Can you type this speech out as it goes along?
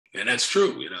And that's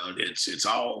true. It's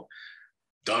all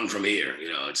done from here.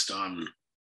 It's done.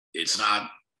 It's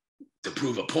not to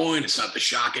prove a point. It's not to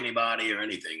shock anybody or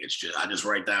anything. It's just, I just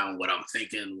write down what I'm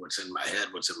thinking, what's in my head,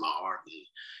 what's in my heart.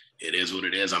 And it is what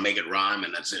it is. I make it rhyme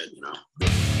and that's it,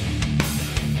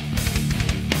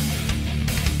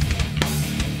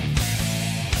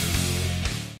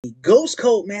 Ghost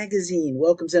Cult Magazine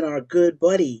welcomes in our good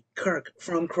buddy, Kirk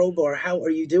from Crowbar. How are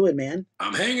you doing, man?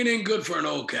 I'm hanging in good for an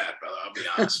old cat, brother. I'll be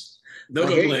honest. No I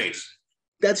hear you. complaints.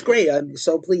 That's great. I'm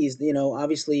so pleased.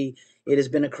 Obviously, it has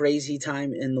been a crazy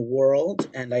time in the world,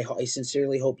 and I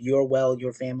sincerely hope you're well,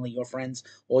 your family, your friends,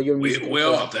 all your musical We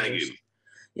all thank collaborators. you.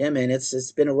 Yeah, man,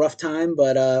 it's been a rough time,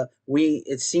 but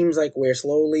it seems like we're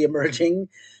slowly emerging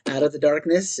out of the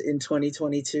darkness in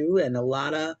 2022, and a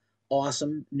lot of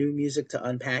awesome new music to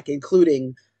unpack,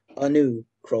 including a new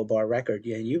Crowbar record.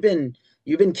 Yeah, you've been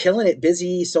killing it,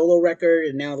 busy solo record,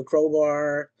 and now the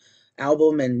Crowbar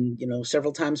album, and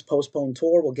several times postponed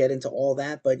tour. We'll get into all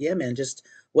that, but yeah, man, just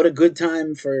what a good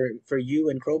time for you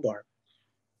and Crowbar.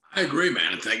 I agree,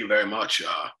 man. And thank you very much.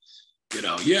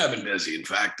 Yeah, I've been busy. In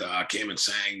fact, I came and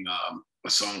sang a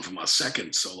song for my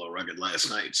second solo record last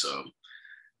night. So,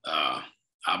 I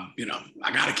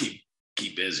got to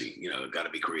keep busy. Got to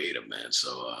be creative, man.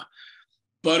 So,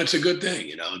 but it's a good thing.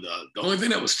 The only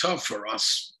thing that was tough for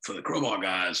us, for the Crowbar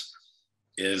guys,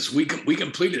 is we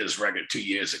completed this record 2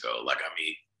 years ago.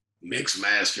 Mixed,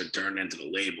 mastered, turned into the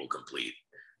label complete,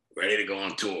 ready to go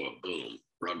on tour. Boom,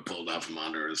 rug pulled out from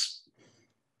under us.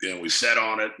 We sat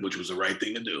on it, which was the right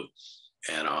thing to do.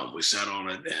 And we sat on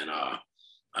it, and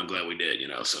I'm glad we did,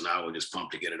 So now we're just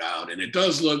pumped to get it out. And it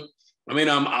does look, I'm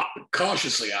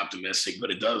cautiously optimistic, but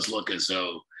it does look as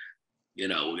though, we're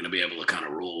going to be able to kind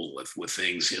of rule with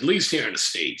things, at least here in the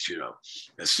States.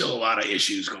 There's still a lot of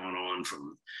issues going on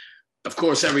of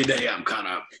course, every day I'm kind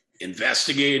of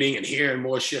investigating and hearing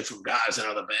more shit from guys in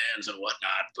other bands and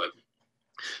whatnot, but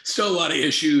still a lot of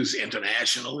issues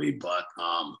internationally. But,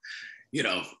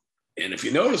 and if you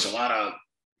notice, a lot of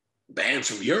bands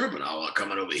from Europe and all are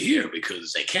coming over here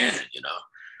because they can,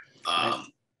 Right.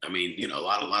 A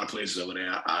lot of places over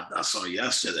there. I saw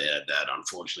yesterday that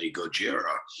unfortunately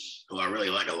Gojira, who I really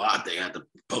like a lot, they had to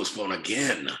postpone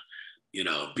again,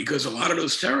 because a lot of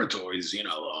those territories,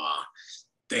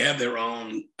 they have their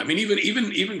own.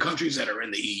 Even countries that are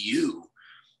in the EU,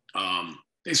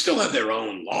 they still have their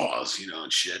own laws,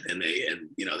 and shit, and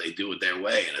they do it their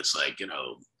way, and it's like,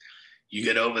 you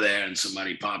get over there and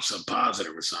somebody pops up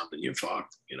positive or something, you're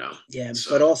fucked. Yeah, but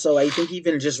So also I think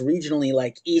even just regionally,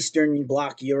 like Eastern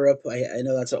Bloc Europe, I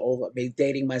know that's an old, maybe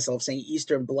dating myself saying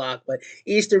Eastern Bloc, but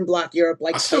Eastern Bloc Europe,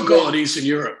 I like still call Poland, it Eastern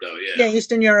Europe though. yeah, Yeah.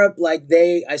 Eastern Europe, like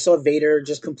I saw Vader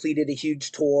just completed a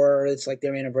huge tour. It's like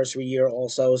their anniversary year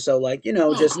also. So like,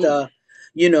 Oh, cool.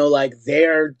 like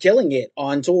they're killing it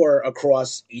on tour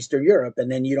across Eastern Europe.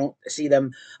 And then you don't see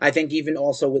them. I think even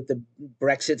also with the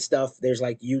Brexit stuff, there's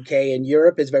like UK and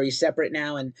Europe is very separate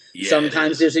now. And Yeah, it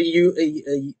sometimes is. there's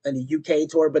a UK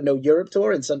tour, but no Europe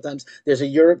tour. And sometimes there's a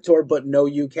Europe tour, but no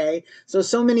UK.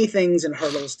 So many things and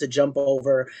hurdles to jump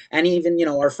over. And even,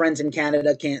 our friends in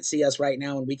Canada can't see us right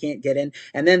now and we can't get in.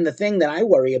 And then the thing that I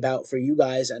worry about for you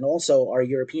guys and also our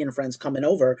European friends coming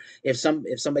over, if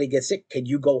somebody gets sick, can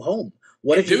you go home?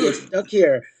 What Hey, if you get dude. stuck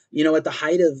here, at the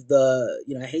height of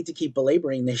I hate to keep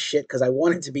belaboring this shit because I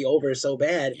want it to be over so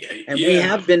bad. Yeah, And we yeah.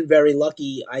 have been very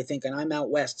lucky, I think, and I'm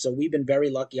out west, so we've been very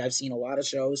lucky. I've seen a lot of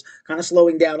shows, kind of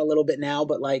slowing down a little bit now,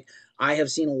 but like I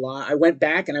have seen a lot. I went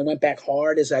back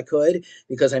hard as I could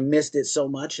because I missed it so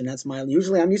much. And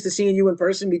usually I'm used to seeing you in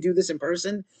person. We do this in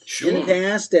person in the Sure.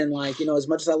 past. And like, as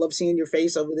much as I love seeing your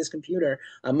face over this computer,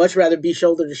 I'd much rather be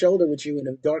shoulder to shoulder with you in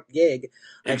a dark gig.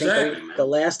 I think Exactly, the man.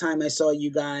 last time I saw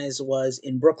you guys was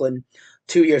in Brooklyn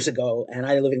 2 years ago, and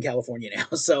I live in California now.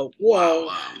 So, Wow, whoa,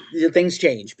 wow. things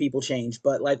change, people change.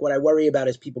 But like, what I worry about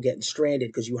is people getting stranded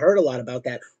because you heard a lot about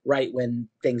that right when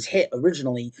things hit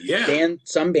originally. Yeah.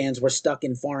 Some bands were stuck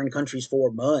in foreign countries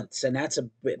for months, and that's a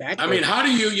backbreaker. How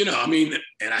do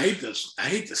and I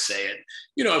hate to say it,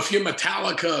 if you're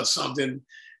Metallica or something,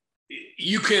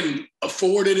 you can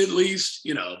afford it at least,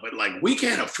 but like we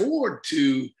can't afford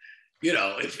to,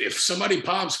 if somebody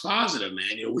pops positive,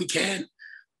 man, we can't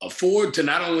afford to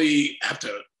not only have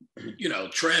to,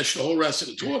 trash the whole rest of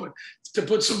the tour, but to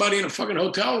put somebody in a fucking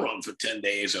hotel room for 10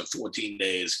 days or 14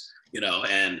 days,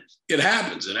 and it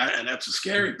happens. And that's the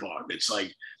scary part. It's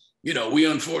like, we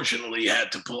unfortunately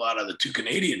had to pull out of the two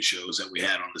Canadian shows that we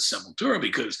had on the Sepultura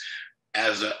because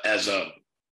as a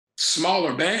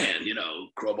smaller band,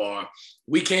 Crowbar,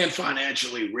 we can't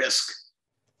financially risk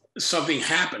something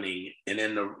happening and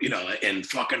then and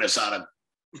fucking us out of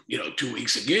 2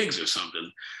 weeks of gigs or something.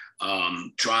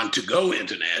 trying to go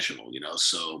international,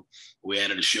 so we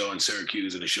added a show in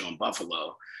Syracuse and a show in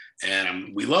Buffalo.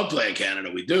 And we love playing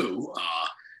Canada, we do.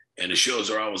 And the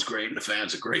shows are always great and the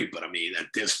fans are great. But I mean, at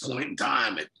this point in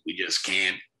time, we just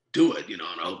can't do it, and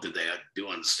I hope that they do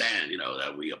understand,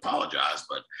 that we apologize.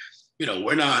 But,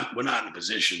 we're not in a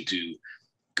position to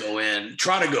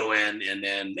try to go in and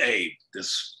then, hey,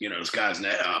 this guy's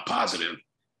positive,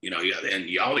 and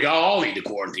y'all all need to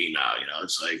quarantine now,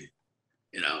 it's like,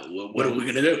 what are we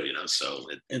going to do, so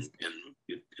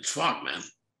it's fucked, man.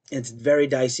 It's very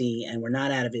dicey and we're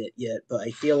not out of it yet, but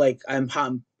I feel like I'm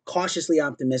cautiously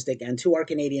optimistic. And to our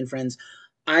Canadian friends,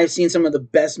 I've seen some of the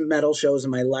best metal shows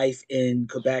in my life in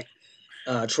Quebec,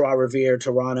 Trois-Rivières,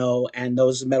 Toronto, and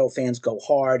those metal fans go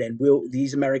hard. And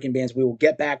these American bands, we will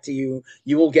get back to you.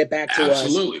 You will get back to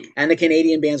Absolutely. us. And the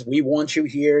Canadian bands, we want you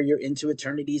here. You're Into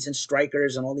Eternities and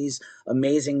Strikers and all these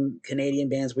amazing Canadian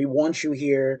bands. We want you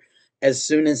here as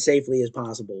soon and safely as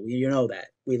possible. You know that.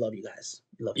 We love you guys.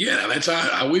 Yeah, that's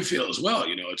how we feel as well.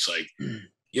 It's like,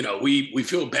 we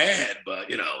feel bad, but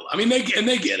I mean, they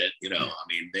get it. I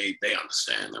mean, they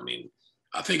understand. I mean,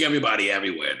 I think everybody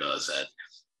everywhere does that.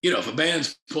 If a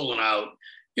band's pulling out,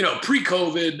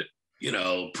 pre-COVID,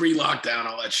 pre-lockdown,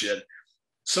 all that shit.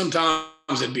 Sometimes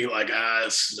it'd be like,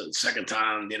 it's the second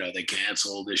time, they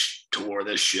canceled this tour,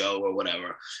 this show, or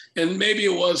whatever, and maybe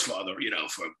it was for other,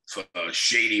 for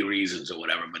shady reasons or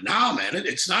whatever. But now, man,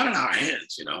 it's not in our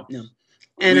hands, No.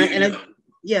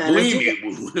 Yeah, believe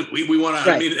me, we want to.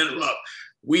 Right. I mean, interrupt.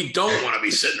 We don't want to be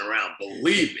sitting around.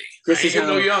 Believe me, this is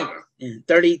no younger.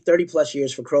 30 plus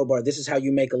years for Crowbar. This is how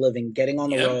you make a living: getting on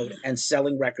the road and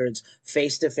selling records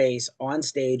face to face on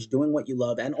stage, doing what you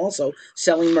love, and also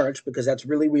selling merch, because that's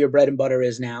really where your bread and butter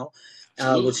is now.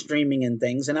 With streaming and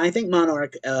things. And I think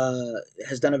Monarch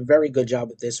has done a very good job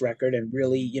with this record. And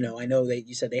really, I know that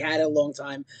you said they had it a long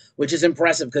time, which is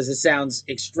impressive because it sounds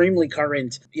extremely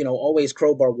current. Always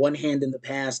Crowbar, one hand in the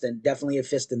past and definitely a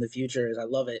fist in the future. I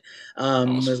love it.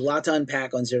 Awesome. There's a lot to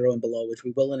unpack on Zero and Below, which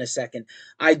we will in a second.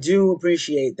 I do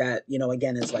appreciate that,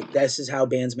 again, it's like, this is how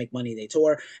bands make money. They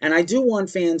tour. And I do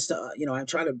want fans to, I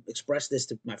try to express this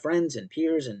to my friends and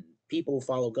peers and people who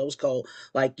follow Ghost Cult,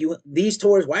 like these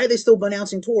tours, why are they still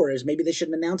announcing tours? Maybe they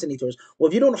shouldn't announce any tours. Well,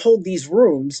 if you don't hold these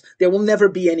rooms, there will never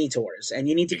be any tours. And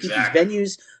you need to keep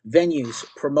these venues,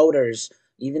 promoters,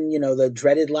 even, the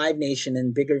dreaded Live Nation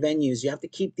and bigger venues. You have to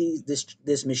keep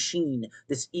this machine,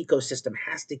 this ecosystem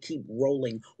has to keep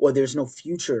rolling, or there's no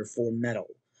future for metal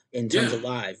in terms of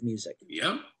live music.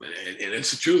 Yeah, and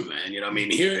it's the truth, man. I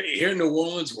mean, here in New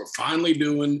Orleans, we're finally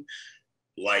doing,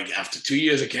 like, after 2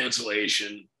 years of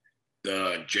cancellation,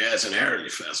 the Jazz and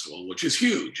Heritage Festival, which is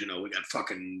huge. We got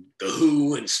fucking The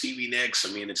Who and Stevie Nicks.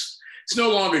 I mean, it's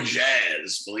no longer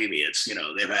jazz, believe me. It's,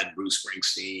 they've had Bruce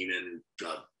Springsteen and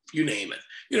you name it.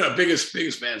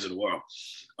 Biggest bands in the world.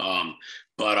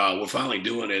 But we're finally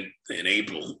doing it in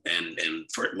April and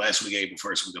last week, April,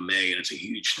 first week of May. And it's a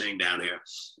huge thing down here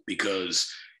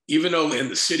because even though in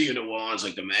the city of New Orleans,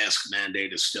 like, the mask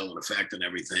mandate is still in effect and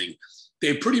everything,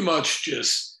 they pretty much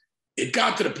it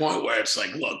got to the point where it's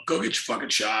like, look, go get your fucking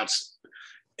shots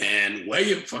and wear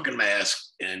your fucking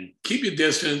mask and keep your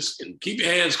distance and keep your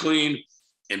hands clean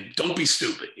and don't be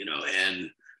stupid, and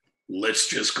let's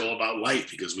just go about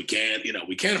life because we can't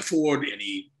afford it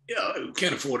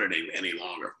any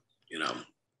longer,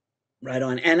 Right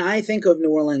on. And I think of New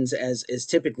Orleans as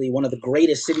typically one of the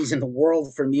greatest cities in the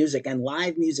world for music and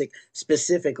live music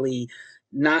specifically.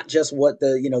 Not just what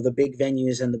the big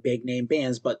venues and the big name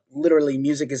bands, but literally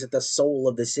music is at the soul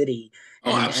of the city.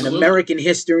 And American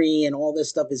history and all this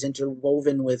stuff is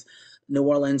interwoven with New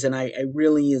Orleans. And I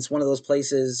really, it's one of those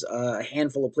places, a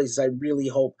handful of places I really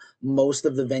hope most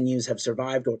of the venues have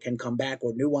survived or can come back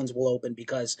or new ones will open,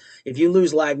 because if you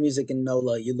lose live music in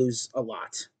NOLA, you lose a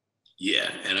lot.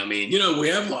 Yeah. And I mean, we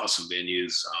have lost some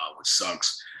venues, which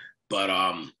sucks. But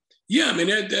yeah, I mean,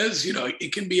 there's,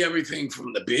 it can be everything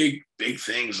from the big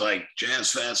things like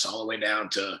Jazz Fest all the way down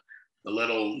to the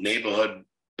little neighborhood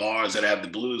bars that have the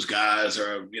blues guys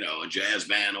or, a jazz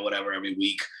band or whatever every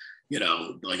week.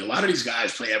 Like a lot of these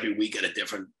guys play every week at a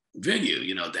different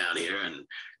venue, down here.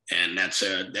 And that's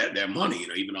their money,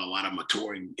 even though a lot of them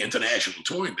are international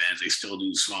touring bands, they still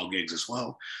do small gigs as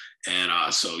well.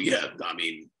 And so, yeah, I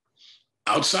mean,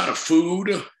 outside of food,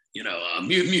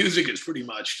 music is pretty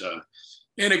much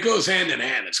and it goes hand in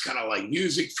hand. It's kind of like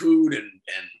music, food, and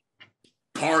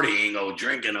partying or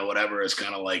drinking or whatever. It's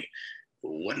kind of like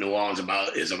what New Orleans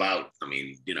is about. I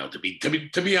mean,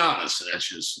 to be honest,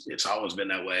 it's always been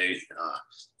that way,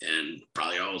 and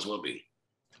probably always will be.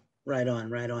 Right on.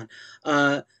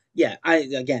 Yeah,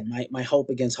 my hope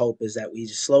against hope is that we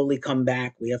just slowly come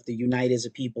back. We have to unite as a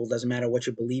people. Doesn't matter what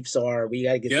your beliefs are. We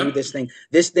got to get through Yep. this thing.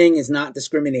 This thing is not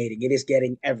discriminating. It is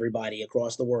getting everybody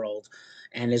across the world,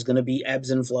 and there's going to be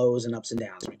ebbs and flows and ups and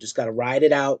downs. We just got to ride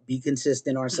it out, be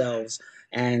consistent ourselves,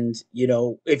 and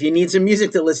if you need some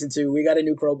music to listen to, we got a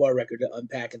new Crowbar record to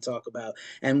unpack and talk about.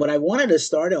 And what I wanted to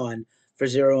start on for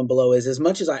Zero and Below is, as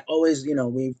much as I always,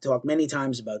 we've talked many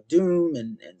times about doom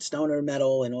and stoner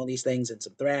metal and all these things and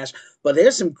some thrash, but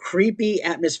there's some creepy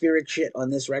atmospheric shit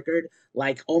on this record,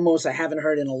 like almost I haven't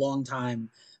heard in a long time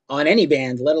on any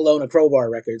band, let alone a Crowbar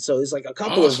record. So there's like a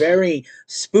couple of Awesome. very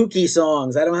spooky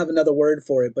songs. I don't have another word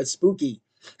for it, but spooky.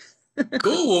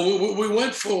 Cool. Well, we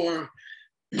went for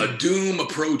a doom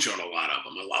approach on a lot of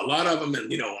them. A lot of them, and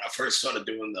when I first started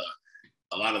doing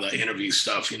a lot of the interview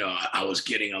stuff, I was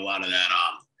getting a lot of that.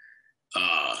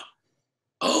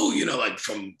 Like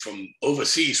from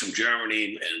overseas, from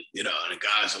Germany, and the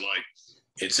guys are like,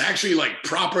 it's actually like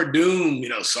proper doom,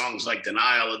 songs like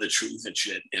Denial of the Truth and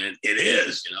shit, and it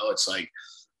is, it's like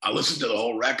I listened to the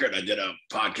whole record. I did a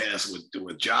podcast with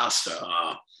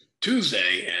Josta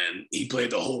Tuesday, and he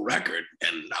played the whole record,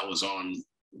 and I was on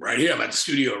right here. I'm at the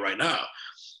studio right now.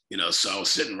 So I was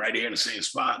sitting right here in the same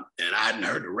spot, and I hadn't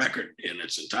heard the record in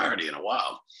its entirety in a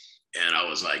while. And I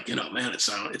was like, man, it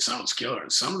sounds killer.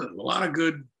 And a lot of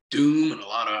good doom, and a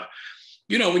lot of,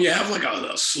 when you have like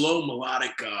a slow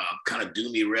melodic kind of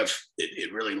doomy riff,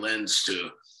 it really lends to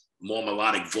more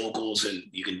melodic vocals, and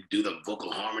you can do the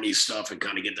vocal harmony stuff and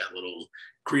kind of get that little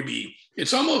creepy.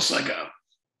 It's almost like a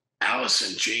Alice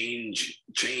in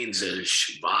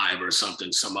Chains-ish vibe or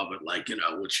something. Some of it, like,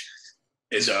 which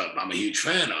is I'm a huge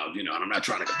fan of, and I'm not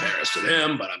trying to compare us to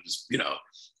them, but I'm just,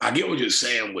 I get what you're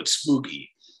saying with spooky,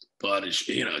 but it's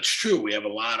true. We have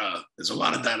there's a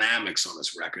lot of dynamics on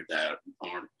this record that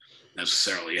aren't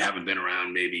necessarily, haven't been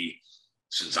around maybe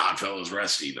since Oddfellows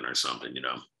Rest even, or something.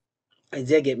 I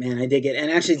dig it, man. I dig it.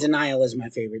 And actually, Denial is my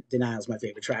favorite. Denial is my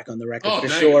favorite track on the record Oh, for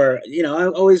thank you. sure. I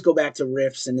always go back to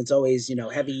riffs, and it's always,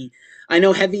 heavy. I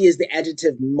know heavy is the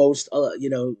adjective most,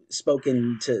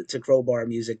 spoken to Crowbar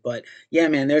music, but yeah,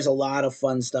 man, there's a lot of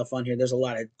fun stuff on here. There's a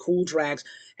lot of cool tracks,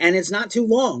 and it's not too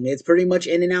long. It's pretty much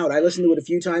in and out. I listened to it a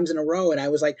few times in a row, and I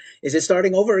was like, is it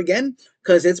starting over again?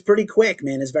 Because it's pretty quick,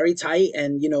 man. It's very tight,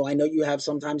 and I know you have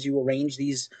sometimes you arrange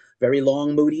these very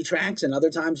long, moody tracks, and other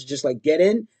times you just like get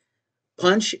in,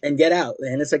 punch, and get out,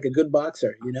 and it's like a good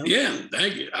boxer. Yeah,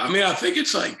 thank you. I mean, I think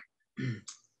it's like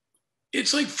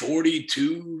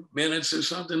 42 minutes or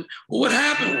something. Well, what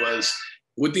happened was,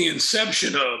 with the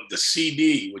inception of the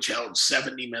CD, which held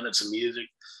 70 minutes of music,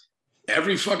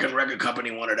 every fucking record company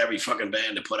wanted every fucking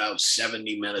band to put out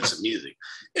 70 minutes of music.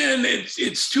 And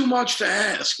it's too much to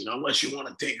ask, unless you want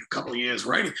to take a couple of years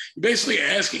writing. You're basically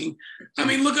asking, I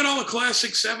mean, look at all the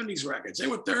classic 70s records. They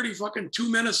were 30 fucking 2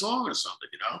 minutes long or something,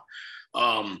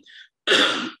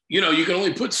 you can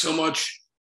only put so much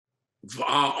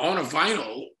on a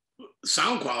vinyl,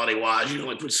 sound quality wise. You can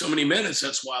only put so many minutes.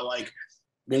 That's why, like,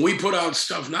 when we put out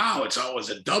stuff now, it's always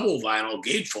a double vinyl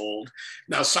gatefold.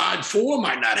 Now, side 4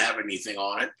 might not have anything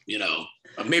on it,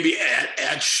 maybe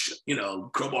etched,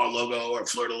 Crowbar logo or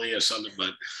fleur de lis or something.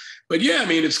 But yeah, I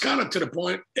mean, it's kind of to the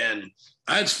point. And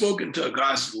I had spoken to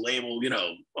guys at the label,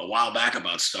 a while back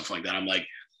about stuff like that. I'm like,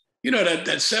 that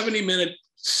 70-minute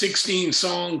 16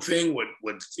 song thing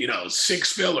with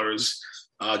 6 fillers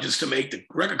just to make the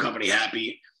record company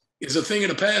happy is a thing of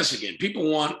the past again.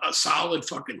 People want a solid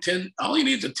fucking 10. All you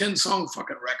need is a 10-song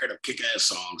fucking record of kick-ass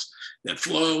songs that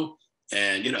flow,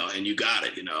 and and you got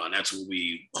it, and that's what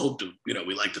we hope to,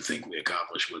 we like to think we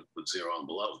accomplish with Zero and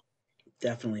Below.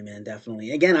 Definitely, man,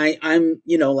 definitely. Again, I'm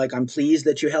like, I'm pleased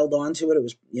that you held on to it. It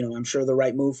was, I'm sure the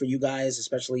right move for you guys,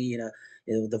 especially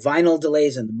the vinyl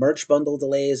delays and the merch bundle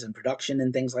delays and production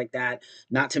and things like that.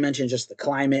 Not to mention just the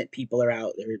climate. People are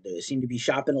out there, they seem to be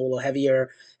shopping a little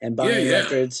heavier and Yeah, buying yeah.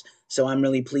 records. So I'm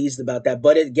really pleased about that.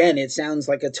 But again, it sounds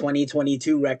like a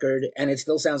 2022 record, and it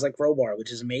still sounds like Crowbar,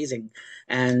 which is amazing.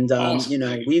 And Awesome.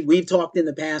 Thank you. we've talked in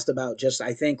the past about, just,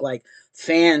 I think, like,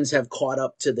 fans have caught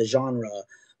up to the genre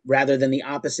rather than the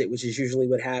opposite, which is usually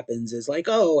what happens, is like,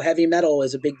 oh, heavy metal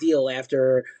is a big deal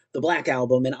after the Black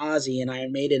Album and Ozzy and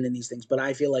Iron Maiden and these things. But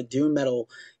I feel like doom metal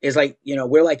is like,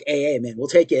 we're like AA, man. We'll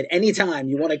take it anytime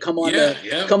you want to Yeah,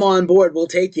 yeah. come on board. We'll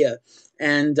take you.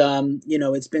 And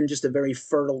it's been just a very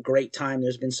fertile, great time.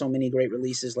 There's been so many great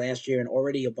releases last year and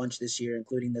already a bunch this year,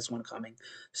 including this one coming.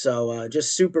 So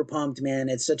just super pumped, man.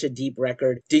 It's such a deep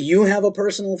record. Do you have a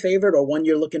personal favorite or one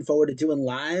you're looking forward to doing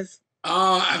live?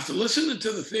 After listening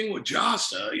to the thing with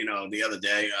Josta, the other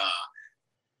day,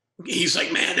 he's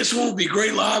like, man, this one will be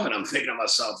great live. And I'm thinking to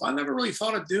myself, I never really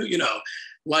thought I'd do,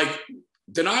 like,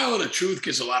 Denial of the Truth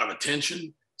gets a lot of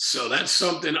attention. So that's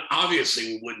something, obviously,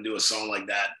 we wouldn't do a song like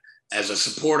that as a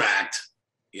support act,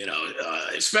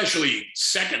 especially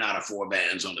second out of 4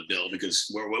 bands on the bill, because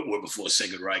we're before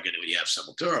Sacred Reich and we have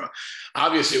Sepultura.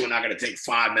 Obviously, we're not going to take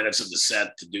 5 minutes of the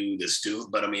set to do this too.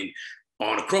 But I mean,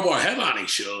 on a Crowbar headlining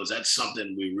shows, that's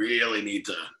something we really need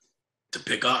to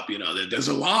pick up. There's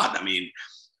a lot. I mean,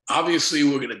 obviously,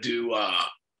 we're going to do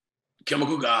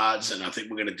Chemical Gods, and I think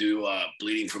we're going to do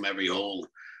Bleeding from Every Hole,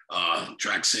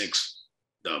 track 6,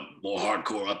 the more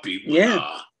hardcore upbeat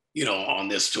one, on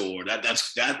this tour. That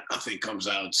I think comes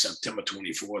out September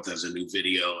 24th as a new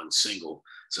video and single.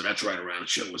 So that's right around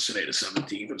what's today, the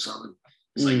 17th or something.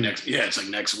 It's like it's like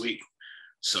next week.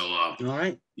 So all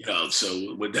right.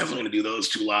 So we're definitely gonna do those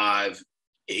 2 live.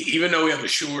 Even though we have a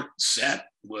short set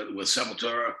with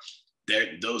Sepultura,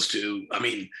 those 2, I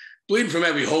mean, Bleeding from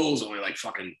Every Hole is only like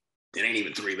fucking, it ain't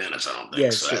even 3 minutes, I don't think. Yeah,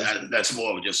 so that's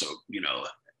more of just a,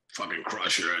 fucking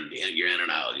crusher, and you're in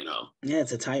and out. Yeah,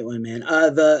 it's a tight one, man.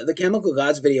 The Chemical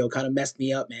Gods video kind of messed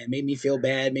me up, man. Made me feel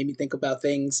bad, made me think about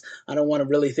things I don't want to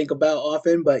really think about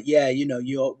often. But yeah,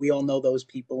 we all know those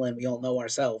people, and we all know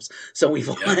ourselves. So we've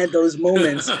all had those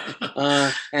moments.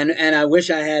 And I wish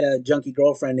I had a junkie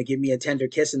girlfriend to give me a tender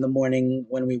kiss in the morning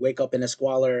when we wake up in a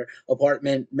squalor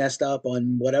apartment, messed up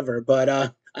on whatever. But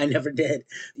I never did.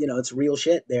 It's real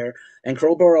shit there. And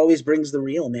Crowbar always brings the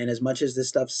real, man. As much as this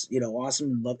stuff's, awesome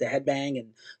and love to headbang and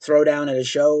throw down at a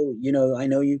show, I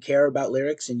know you care about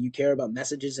lyrics and you care about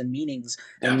messages and meanings,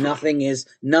 and nothing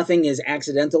is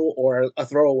accidental or a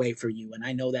throwaway for you. And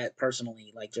I know that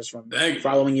personally, like just from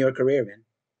following your career, man.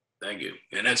 Thank you.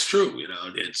 And that's true.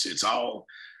 It's all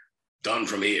done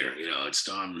from here. It's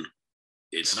done.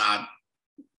 It's not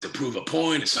to prove a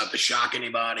point. It's not to shock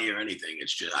anybody or anything.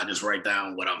 It's just, I just write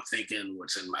down what I'm thinking,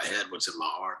 what's in my head, what's in my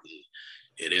heart. And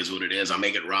it is what it is. I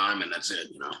make it rhyme, and that's it.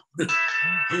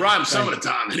 It rhymes some of the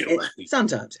time anyway.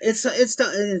 Sometimes it's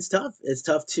tough. It's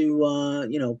tough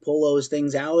to pull those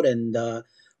things out, and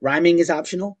rhyming is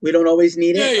optional. We don't always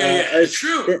need it. Yeah. It's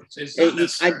true. It's not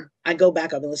necessary. I go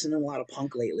back. I've been listening to a lot of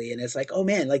punk lately, and it's like, oh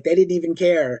man, like they didn't even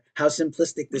care how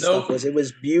simplistic this stuff was. It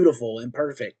was beautiful and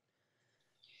perfect.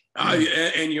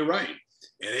 And you're right.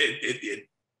 And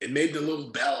it made the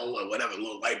little bell or whatever,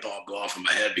 little light bulb go off in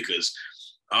my head, because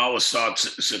I always thought,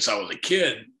 since I was a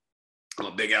kid, I'm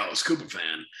a big Alice Cooper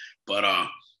fan, but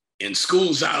in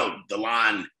School's Out, the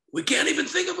line, "We can't even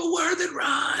think of a word that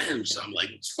rhymes." I'm like,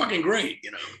 it's fucking great,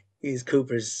 He's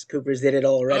Cooper's did it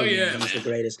already. Oh yeah, he's the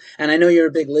greatest. And I know you're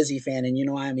a big Lizzie fan, and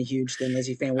I'm a huge Thin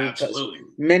Lizzy fan. We've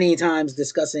many times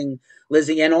discussing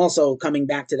Lizzie, and also coming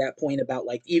back to that point about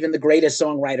like even the greatest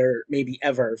songwriter maybe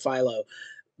ever, Philo.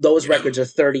 Those records are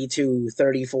 32,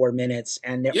 34 minutes,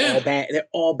 and they're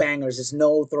all bangers. There's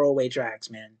no throwaway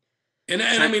tracks, man. And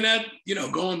I mean that,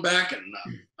 going back, and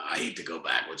I hate to go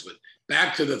backwards, but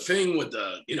back to the thing with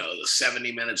the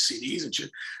 70-minute CDs and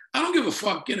shit. I don't give a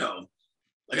fuck,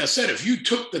 Like I said, if you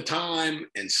took the time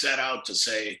and set out to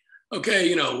say,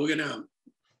 okay, we're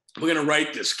gonna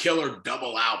write this killer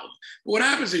double album. But what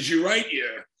happens is you write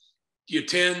your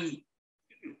 10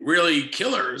 really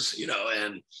killers,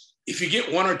 and if you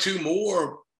get 1 or 2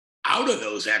 more out of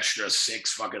those extra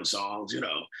 6 fucking songs,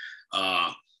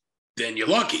 then you're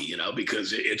lucky,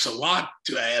 because it's a lot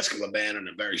to ask of a band in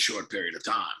a very short period of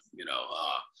time,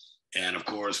 and of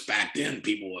course back then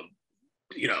people were,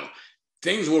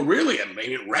 things were really,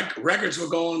 records were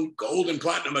going gold and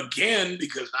platinum again,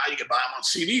 because now you can buy them on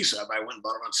CD. So everybody went and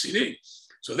bought them on CD.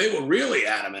 So they were really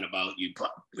adamant about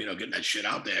getting that shit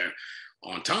out there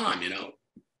on time,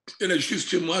 And it's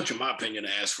just too much, in my opinion, to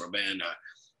ask for a band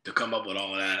to come up with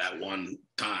all of that at one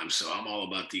time. So I'm all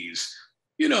about these,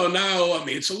 now, I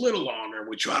mean, it's a little longer.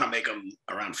 We try to make them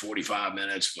around 45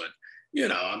 minutes, but,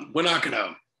 we're not going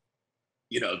to,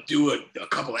 do a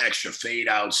couple of extra fade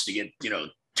outs to get,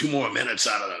 2 more minutes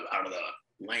out of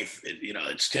the length.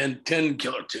 It's 10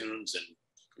 killer tunes and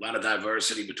a lot of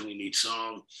diversity between each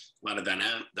song, a lot of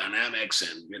dynamics,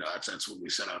 and that's what we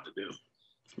set out to do.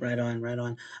 Right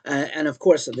on. And of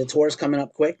course, the tour's coming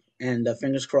up quick, and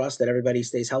fingers crossed that everybody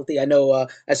stays healthy. I know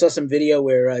I saw some video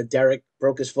where Derek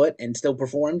broke his foot and still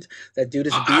performed. That dude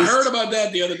is a beast. I heard about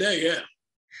that the other day. Yeah.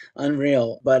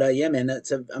 Unreal. But yeah, man,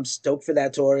 I'm stoked for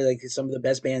that tour. Like some of the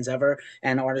best bands ever,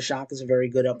 and Artishock is a very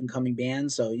good up and coming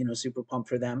band, so super pumped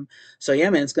for them. So yeah,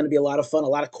 man, it's going to be a lot of fun, a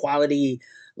lot of quality,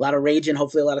 a lot of raging,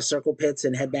 hopefully a lot of circle pits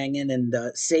and headbanging, and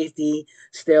safety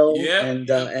still. And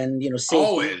safety.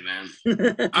 Always, man.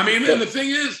 I mean, and the thing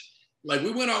is, like,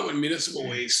 we went out with Municipal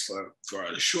Waste for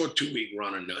a short 2-week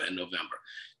run in November,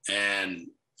 and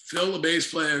Phil, the bass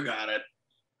player, got it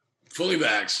fully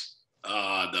vaxxed.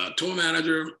 The tour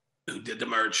manager who did the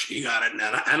merch. He got it,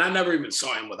 and I never even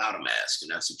saw him without a mask,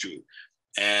 and that's the truth.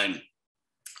 And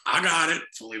I got it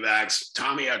fully vaxxed.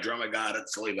 Tommy, our drummer, got it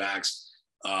fully vaxxed.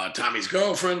 Tommy's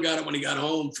girlfriend got it when he got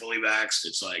home, fully vaxxed.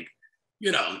 It's like,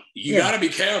 you got to be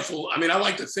careful. I mean, I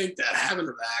like to think that having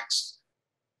the vax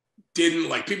didn't,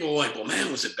 like, people were like, well,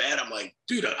 man, was it bad? I'm like,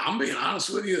 dude, I'm being honest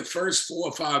with you. The first 4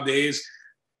 or 5 days,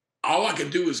 all I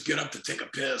could do was get up to take a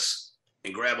piss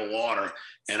and grab a water.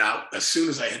 And as soon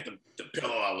as I hit the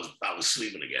pillow, I was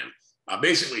sleeping again. I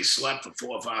basically slept for 4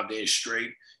 or 5 days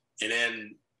straight. And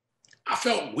then I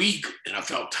felt weak and I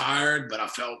felt tired, but I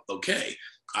felt okay.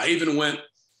 I even went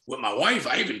with my wife.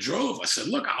 I even drove. I said,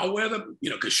 look, I'll wear them,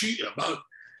 because she about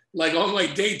like on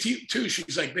like day 2,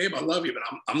 she's like, babe, I love you, but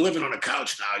I'm living on a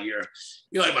couch now. You're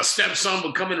like, my stepson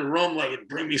would come in the room, like, and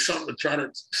bring me something to try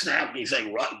to snap me. He's like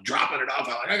dropping it off.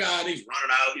 I'm like, I got it. He's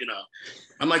running out,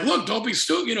 I'm like, look, don't be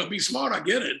stupid, be smart. I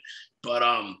get it. But,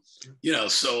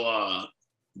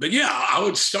 but yeah, I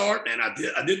would start, and I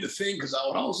did the thing because I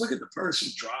would always look at the person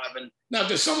driving. Now, if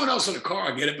there's someone else in the car,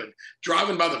 I get it, but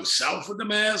driving by themselves with the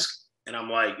mask, and I'm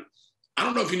like, I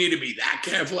don't know if you need to be that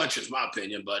careful. That's just my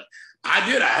opinion, but I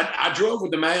did. I drove with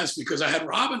the mask because I had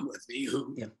Robin with me,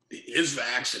 who is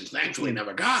vaxxed and thankfully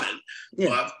never got it. Yeah.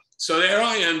 But so there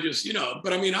I am, just,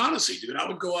 but I mean, honestly, dude, I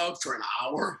would go out for an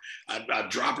hour. I'd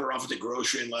drop her off at the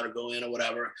grocery and let her go in or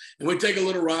whatever. And we'd take a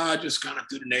little ride just kind of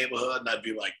through the neighborhood, and I'd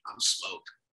be like, I'm smoked.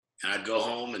 And I'd go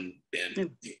home and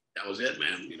that was it,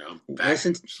 man. Back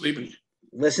sleeping.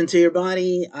 Listen to your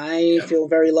body. I feel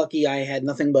very lucky. I had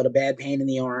nothing but a bad pain in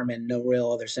the arm and no real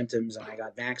other symptoms. And I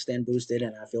got vaxxed and boosted,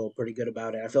 and I feel pretty good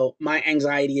about it. I feel my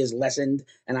anxiety is lessened,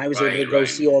 and I was able to go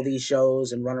see all these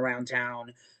shows and run around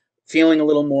town feeling a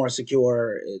little more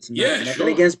secure. It's nothing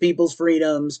against people's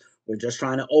freedoms. We're just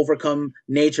trying to overcome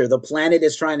nature. The planet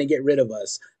is trying to get rid of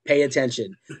us. Pay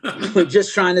attention. We're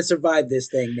just trying to survive this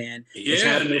thing, man. It's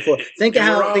happened before. Think of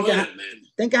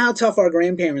how tough our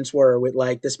grandparents were with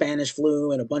like the Spanish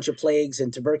flu and a bunch of plagues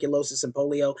and tuberculosis and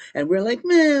polio. And we're like,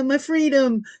 man, my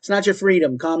freedom. It's not your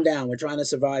freedom. Calm down. We're trying to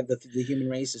survive. The human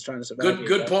race is trying to survive.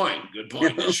 Good point.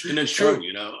 And it's true.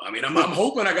 I mean, I'm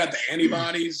hoping I got the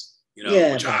antibodies.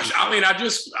 Which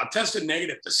I tested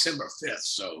negative December 5th,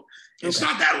 so it's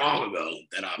not that long ago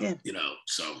that I,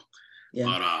 so.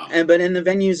 Yeah, but in the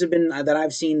venues have been that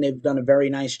I've seen, they've done a very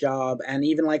nice job, and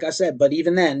even like I said, but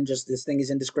even then, just this thing is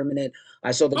indiscriminate.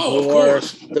 I saw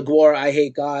the Gore I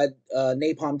Hate God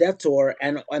Napalm Death tour,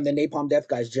 and the Napalm Death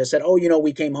guys just said, oh,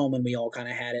 we came home and we all kind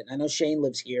of had it. I know Shane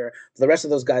lives here. The rest of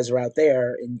those guys are out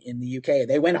there in the UK.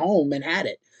 They went home and had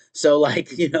it, so like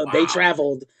they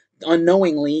traveled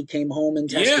unknowingly, came home and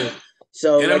tested. Yeah.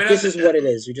 So this is what it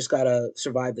is. We just gotta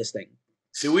survive this thing.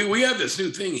 See, we have this new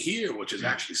thing here, which is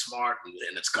actually smart, and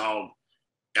it's called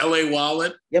LA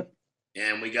Wallet. Yep.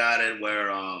 And we got it where,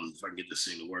 if I can get this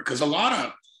thing to work, because a lot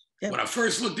of, when I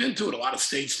first looked into it, a lot of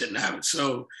states didn't have it.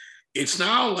 So it's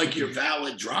now like your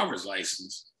valid driver's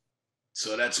license.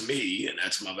 So that's me, and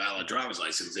that's my valid driver's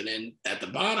license. And then at the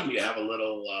bottom, you have a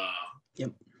little,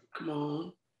 come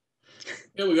on.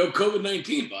 There we go,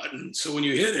 COVID-19 button. So when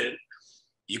you hit it,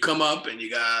 you come up and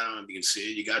you got, I don't know if you can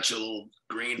see it, you got your little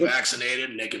green vaccinated,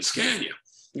 and they can scan you.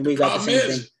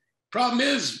 Problem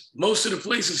is, most of the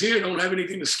places here don't have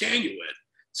anything to scan you with.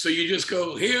 So you just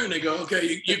go here and they go,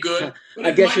 okay, you're good. But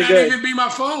I guess it might not even be my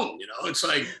phone, it's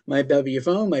like. Might be your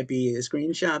phone, might be a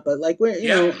screenshot, but like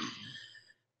we're,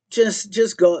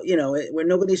 just go, where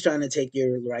nobody's trying to take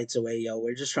your rights away, yo.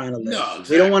 We're just trying to live. No,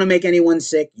 exactly. We don't want to make anyone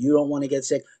sick. You don't want to get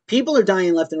sick. People are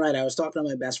dying left and right. I was talking to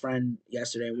my best friend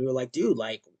yesterday. We were like, dude,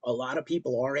 like a lot of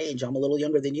people our age, I'm a little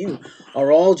younger than you,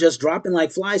 are all just dropping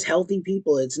like flies, healthy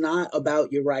people. It's not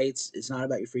about your rights. It's not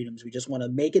about your freedoms. We just want to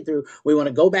make it through. We want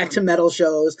to go back to metal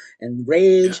shows and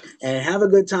rage and have a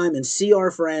good time and see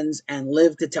our friends and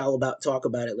live to talk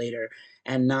about it later.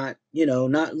 And not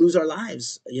lose our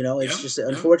lives. It's just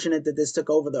unfortunate that this took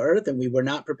over the earth and we were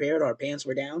not prepared. Our pants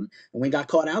were down and we got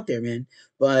caught out there, man.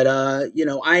 But, I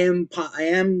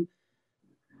am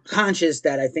conscious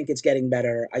that I think it's getting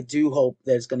better. I do hope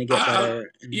that it's going to get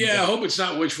better. I hope it's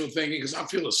not wishful thinking, because I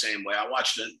feel the same way. I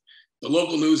watch the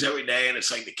local news every day, and it's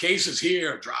like the cases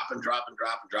here are dropping.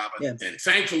 Yeah. And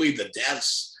thankfully the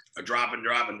deaths are dropping.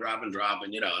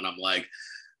 And I'm like,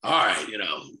 all right,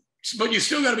 but you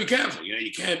still got to be careful.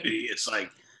 You can't be. It's like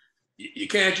you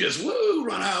can't just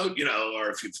run out.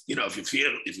 Or if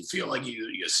you feel like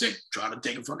you're sick, try to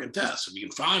take a fucking test if you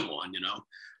can find one.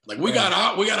 Like we got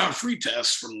our free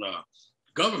tests from the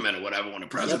government or whatever when the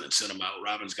president sent them out.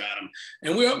 Robin's got them,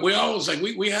 and we always like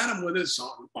we had them with us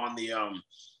on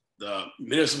the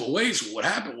municipal waste. What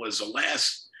happened was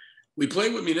we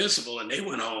played with municipal and they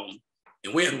went home,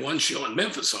 and we had one show in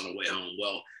Memphis on the way home.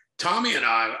 Well, Tommy and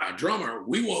I, our drummer,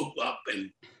 we woke up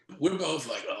and we're both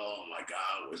like, oh my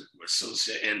God, we're so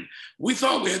sick. And we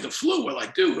thought we had the flu. We're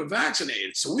like, dude, we're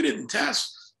vaccinated. So we didn't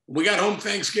test. We got home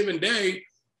Thanksgiving Day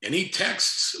and he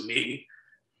texts me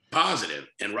positive.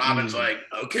 And Robin's like,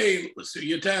 okay, let's do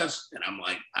your test. And I'm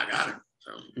like, I got it.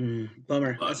 So,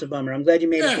 bummer. That's a bummer. I'm glad you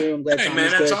made it through. I'm glad hey,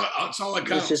 Tommy's man, good. That's all that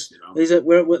counts. Just, you know?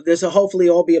 There's a hopefully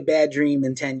all be a bad dream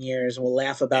in 10 years. We'll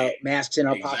laugh about masks in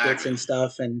our pockets and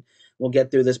stuff, and we'll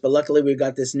get through this. But luckily, we've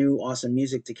got this new awesome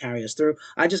music to carry us through.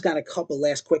 I just got a couple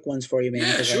last quick ones for you, man,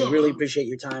 because I really appreciate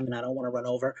your time and I don't want to run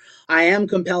over. I am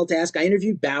compelled to ask. I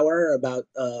interviewed Bauer about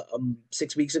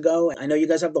 6 weeks ago. I know you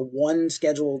guys have the one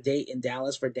scheduled date in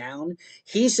Dallas for Down.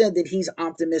 He said that he's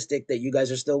optimistic that you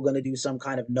guys are still going to do some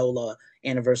kind of NOLA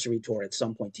anniversary tour at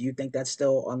some point. Do you think that's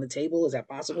still on the table? Is that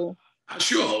possible? I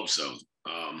sure hope so.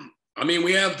 I mean,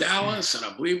 we have Dallas, and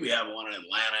I believe we have one in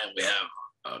Atlanta. We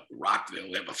have Rockville.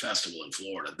 We have a festival in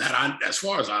Florida. As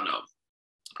far as I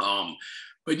know.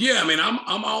 But yeah, I mean,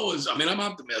 I'm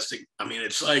optimistic. I mean,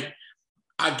 it's like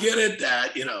I get it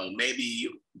that maybe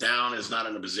Down is not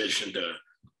in a position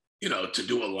to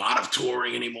do a lot of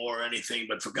touring anymore or anything.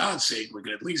 But for God's sake, we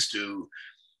can at least do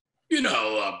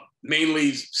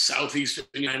mainly southeastern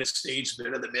United States,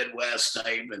 bit of the Midwest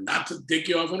type, and not to dick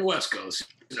you off on the West Coast,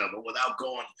 but without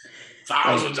going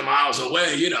thousands of miles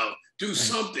away, do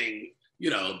something,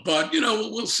 but,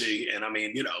 we'll see. And I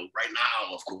mean, right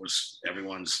now, of course,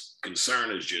 everyone's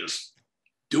concern is just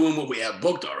doing what we have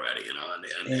booked already,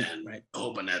 and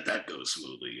hoping that goes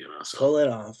smoothly, So. Pull it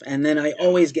off. And then I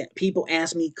always get, people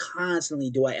ask me constantly,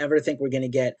 do I ever think we're going to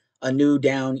get a new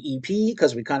Down EP?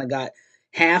 Because we kind of got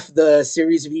half the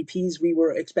series of EPs we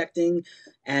were expecting,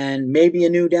 and maybe a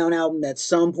new Down album at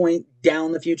some point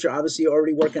down the future. Obviously, you're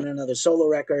already working on another solo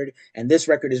record, and this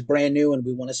record is brand new, and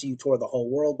we want to see you tour the whole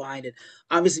world behind it.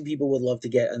 Obviously, people would love to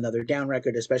get another Down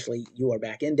record, especially you are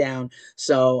back in Down.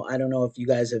 So I don't know if you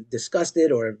guys have discussed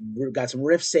it or got some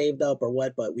riffs saved up or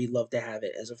what, but we'd love to have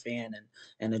it as a fan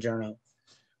and a journal.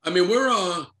 I mean, we're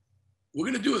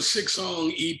gonna do a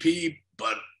 6-song EP,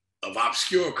 but of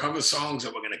obscure cover songs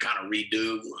that we're going to kind of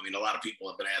redo. I mean, a lot of people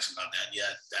have been asking about that.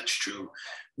 Yeah, that's true.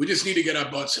 We just need to get our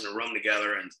butts in a room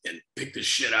together and pick this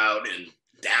shit out and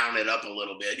down it up a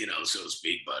little bit, so to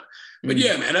speak. But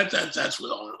yeah, man, that's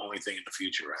the only thing in the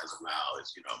future as of now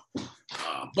is,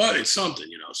 but it's something,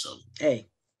 so. Hey,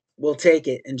 we'll take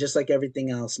it. And just like everything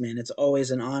else, man, it's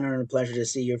always an honor and a pleasure to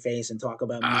see your face and talk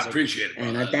about music. I appreciate it,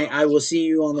 brother. And I will see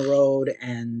you on the road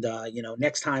and,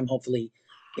 next time, hopefully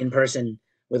in person,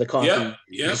 with a coffee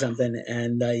or something.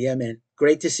 And yeah, man,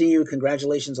 great to see you.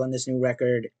 Congratulations on this new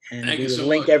record. And we will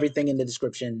link everything in the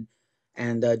description.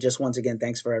 And just once again,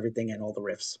 thanks for everything and all the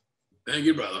riffs. Thank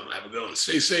you, brother. Have a good one.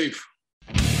 Stay safe.